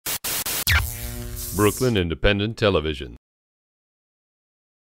Brooklyn Independent Television.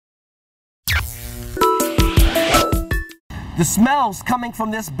 The smells coming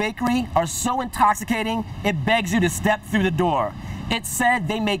from this bakery are so intoxicating, it begs you to step through the door. It's said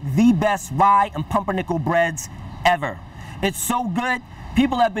they make the best rye and pumpernickel breads ever. It's so good,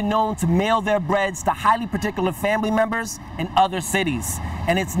 people have been known to mail their breads to highly particular family members in other cities.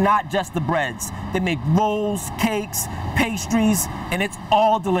 And it's not just the breads. They make rolls, cakes, pastries, and it's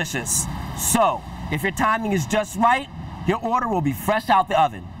all delicious. So, if your timing is just right, your order will be fresh out the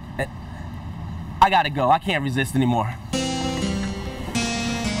oven. I gotta go, I can't resist anymore.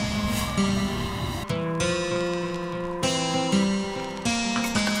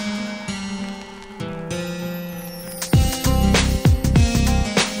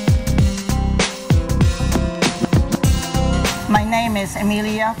 My name is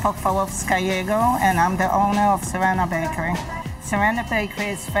Emilia Pokvalowska-Jego, and I'm the owner of Syrena Bakery. Syrena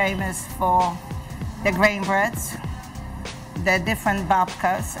Bakery is famous for the grain breads, the different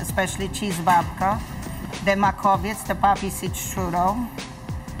babkas, especially cheese babka, the makowiec, the poppy seed strudel,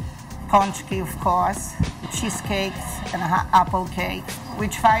 pączki, of course, cheesecakes, and apple cake. We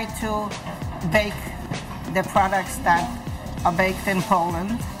try to bake the products that are baked in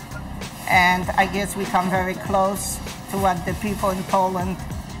Poland, and I guess we come very close to what the people in Poland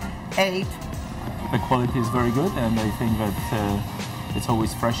ate. The quality is very good, and I think that it's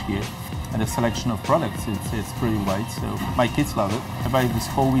always fresh here. And the selection of products, it's pretty wide, so my kids love it. I buy this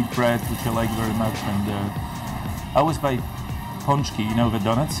whole wheat bread, which I like very much, and I always buy pączki, you know, the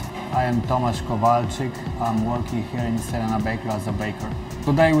donuts. I am Tomasz Kowalczyk. I'm working here in Syrena Bakery as a baker.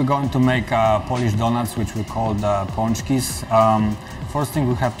 Today we're going to make Polish donuts, which we call the pączkis. First thing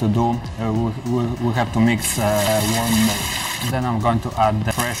we have to do, we have to mix warm milk. Then I'm going to add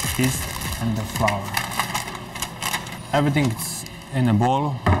the fresh yeast and the flour. Everything's in a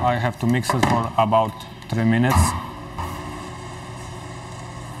bowl. I have to mix it for about 3 minutes.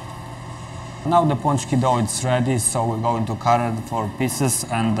 Now the pączki dough is ready, so we're going to cut it for pieces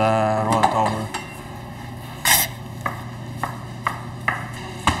and roll it over.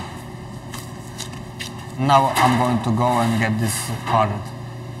 Now I'm going to go and get this cutted.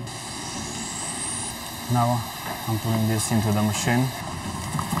 Now I'm putting this into the machine.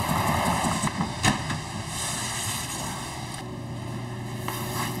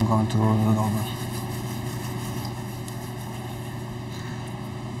 I'm going to roll it over.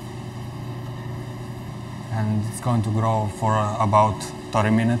 And it's going to grow for about 30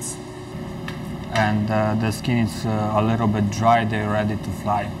 minutes. And the skin is a little bit dry, they're ready to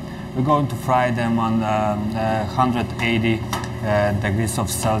fry. We're going to fry them on 180 degrees of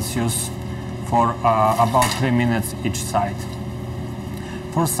Celsius for about 3 minutes each side.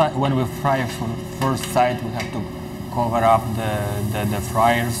 When we fry for first side, we have to cover up the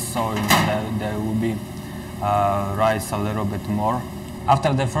fryers so they will be rise a little bit more.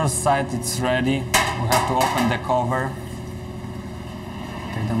 After the first side it's ready, we have to open the cover,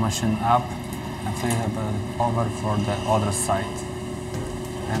 take the machine up and flip it over for the other side.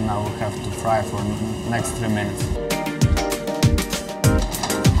 And now we have to fry for the next 3 minutes.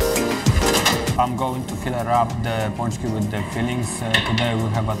 I'm going to fill up the pączki with the fillings. Today we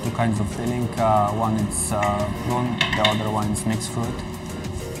have two kinds of filling. One is prune, the other one is mixed fruit.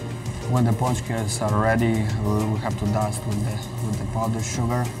 When the pączki are ready, we have to dust with the powdered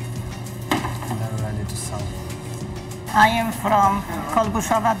sugar, and they're ready to serve. I am from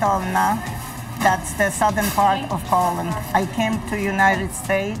Kolbuszowa Dolna. That's the southern part of Poland. I came to United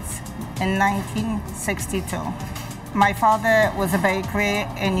States in 1962. My father was a bakery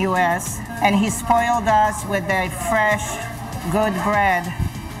in US, and he spoiled us with a fresh, good bread,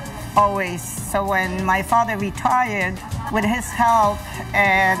 always. So when my father retired, with his help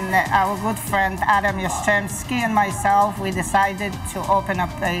and our good friend Adam Jastrzębski and myself, we decided to open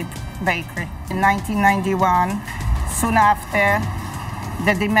up a bakery. In 1991, soon after,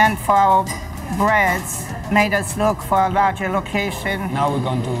 the demand for our breads made us look for a larger location. Now we're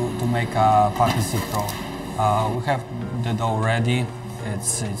going to make a poppy seed roll. We have the dough ready.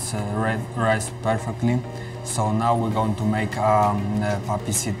 It's raised perfectly. So now we're going to make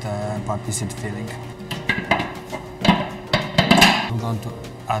poppy seed filling. We're going to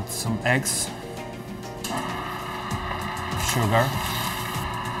add some eggs, sugar,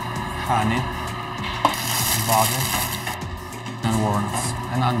 honey, butter, and walnuts.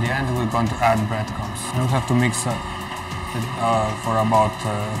 And on the end, we're going to add breadcrumbs. And we have to mix it for about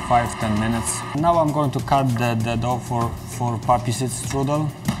 5–10 minutes. Now I'm going to cut the dough for poppy seed strudel.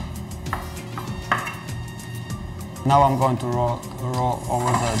 Now I'm going to roll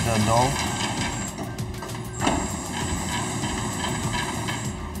over the dough.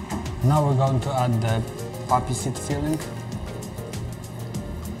 Now we're going to add the poppy seed filling.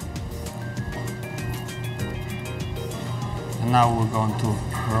 And now we're going to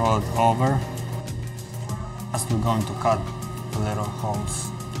roll it over. First we're going to cut little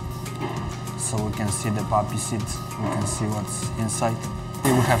holes so we can see the poppy seeds, we can see what's inside. We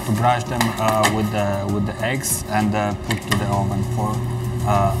have to brush them with the eggs and put to the oven for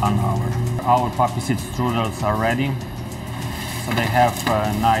an hour. Our poppy seed strudels are ready. So they have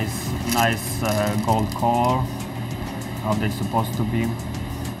a nice gold color, how they're supposed to be.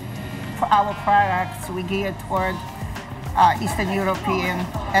 For our products, we gear toward Eastern European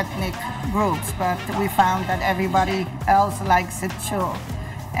ethnic groups, but we found that everybody else likes it too.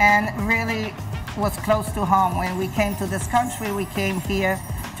 And really was close to home. When we came to this country, we came here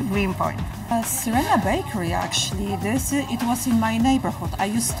to Greenpoint. Syrena Bakery, actually, it was in my neighborhood. I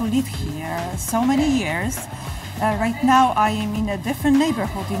used to live here so many years. Right now I am in a different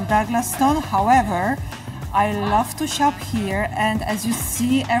neighborhood in Douglaston. However, I love to shop here, and as you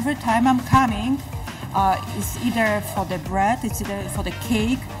see, every time I'm coming, it's either for the bread, it's either for the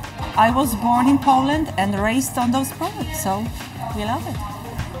cake. I was born in Poland and raised on those products, so we love it.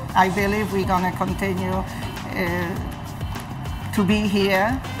 I believe we're going to continue to be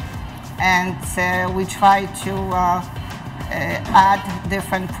here, and we try to add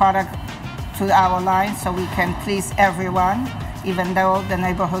different products to our line so we can please everyone, even though the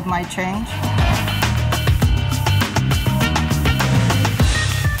neighborhood might change.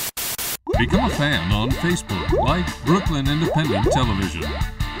 Become a fan on Facebook, like Brooklyn Independent Television.